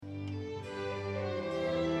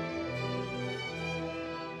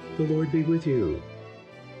the Lord be with you.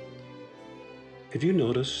 Have you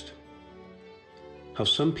noticed how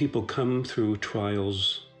some people come through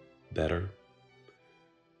trials better,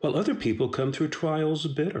 while other people come through trials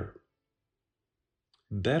bitter?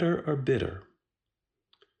 Better or bitter?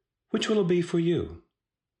 Which will it be for you?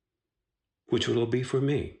 Which will it be for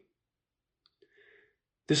me?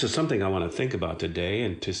 This is something I want to think about today,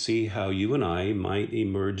 and to see how you and I might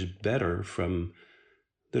emerge better from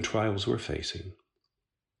the trials we're facing.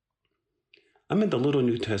 I'm in the little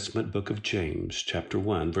New Testament book of James, chapter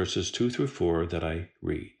 1, verses 2 through 4 that I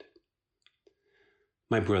read.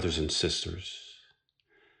 My brothers and sisters,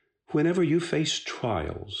 whenever you face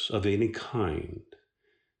trials of any kind,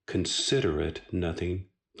 consider it nothing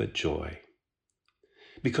but joy,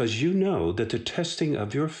 because you know that the testing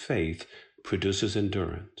of your faith produces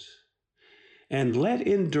endurance. And let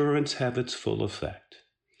endurance have its full effect,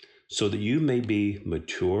 so that you may be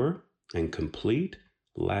mature and complete,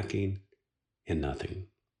 lacking in nothing.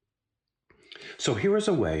 So here is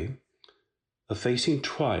a way of facing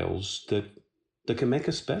trials that can make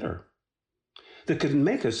us better, that can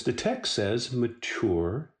make us, the text says,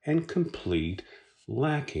 mature and complete,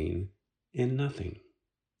 lacking in nothing.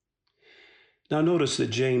 Now notice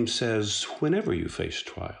that James says, whenever you face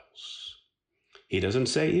trials. He doesn't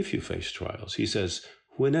say if you face trials. He says,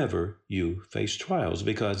 whenever you face trials,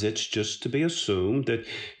 because it's just to be assumed that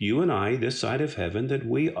you and I, this side of heaven, that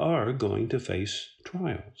we are going to face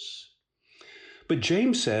trials. But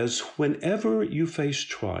James says, whenever you face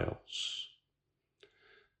trials,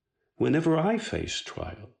 whenever I face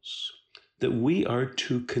trials, that we are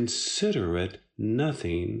to consider it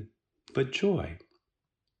nothing but joy.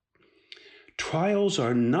 Trials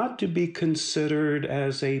are not to be considered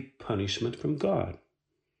as a punishment from God.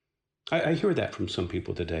 I hear that from some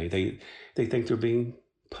people today. They think they're being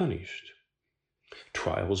punished.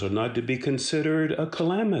 Trials are not to be considered a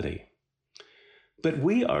calamity. But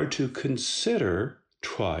we are to consider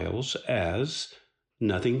trials as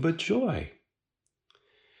nothing but joy.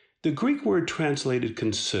 The Greek word translated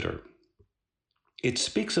consider, it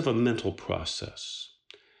speaks of a mental process.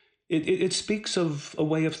 It speaks of a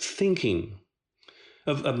way of thinking,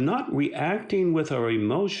 of not reacting with our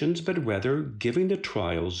emotions, but rather giving the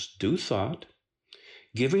trials due thought,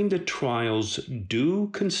 giving the trials due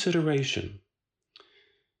consideration.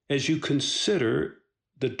 As you consider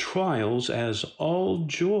the trials as all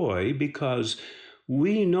joy, because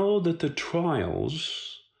we know that the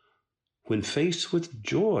trials, when faced with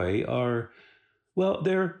joy,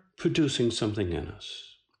 they're producing something in us.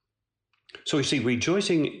 So you see,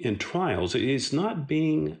 rejoicing in trials is not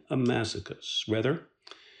being a masochist. Rather,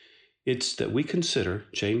 it's that we consider,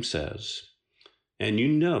 James says, and you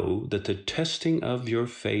know that the testing of your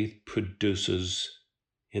faith produces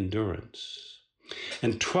endurance.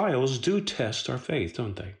 And trials do test our faith,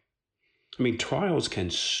 don't they? I mean, trials can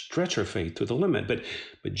stretch our faith to the limit, but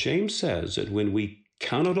James says that when we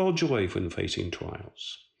count it all joy when facing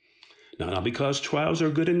trials, not because trials are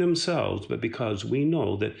good in themselves, but because we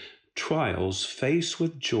know that trials faced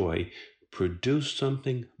with joy produce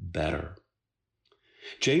something better.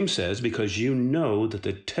 James says, because you know that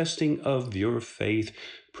the testing of your faith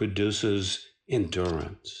produces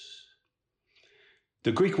endurance.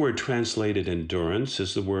 The Greek word translated endurance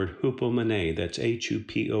is the word hupomone. That's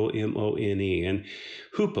Hupomone. And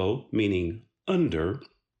hupo meaning under,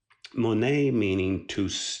 mone meaning to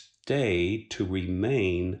stay, to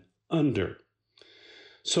remain under.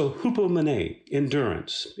 So hupomone,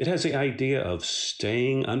 endurance, it has the idea of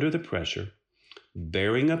staying under the pressure,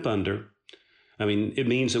 bearing up under. I mean, it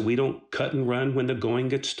means that we don't cut and run when the going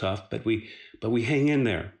gets tough, but we hang in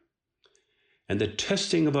there. And the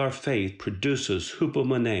testing of our faith produces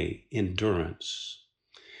hupomone, endurance.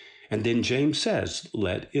 And then James says,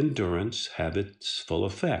 let endurance have its full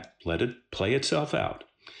effect. Let it play itself out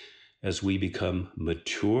as we become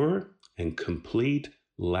mature and complete,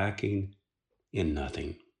 lacking in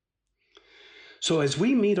nothing. So as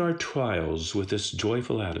we meet our trials with this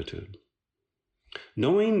joyful attitude,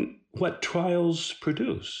 knowing what trials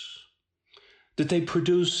produce, that they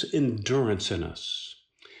produce endurance in us.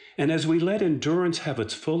 And as we let endurance have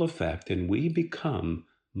its full effect and we become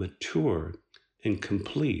mature and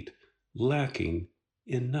complete, lacking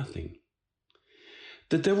in nothing,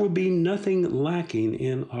 that there will be nothing lacking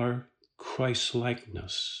in our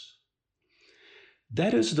Christ-likeness.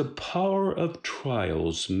 That is the power of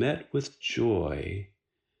trials met with joy,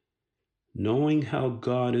 knowing how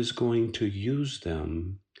God is going to use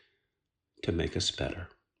them to make us better.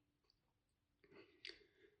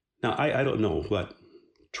 Now, I don't know what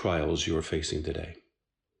trials you are facing today.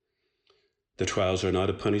 The trials are not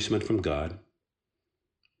a punishment from God.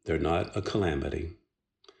 They're not a calamity.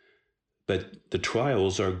 But the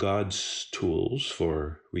trials are God's tools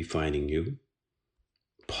for refining you,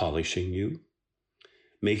 polishing you,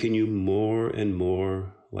 making you more and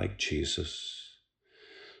more like Jesus,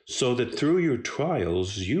 so that through your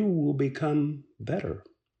trials you will become better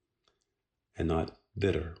and not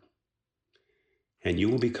bitter, and you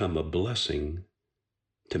will become a blessing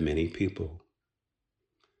to many people.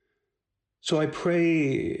 So I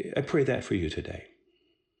pray that for you today,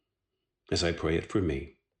 as I pray it for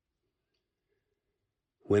me.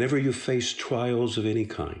 Whenever you face trials of any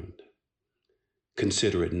kind,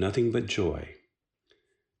 consider it nothing but joy,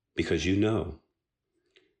 because you know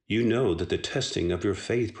that the testing of your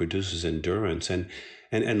faith produces endurance, and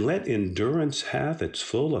let endurance have its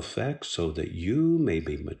full effect, so that you may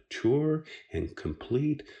be mature and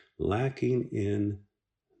complete, lacking in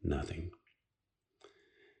nothing.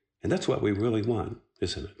 And that's what we really want,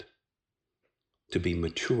 isn't it? To be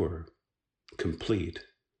mature, complete,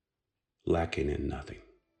 lacking in nothing.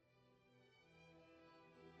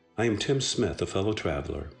 I am Tim Smith, a fellow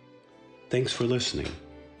traveler. Thanks for listening.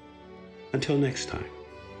 Until next time.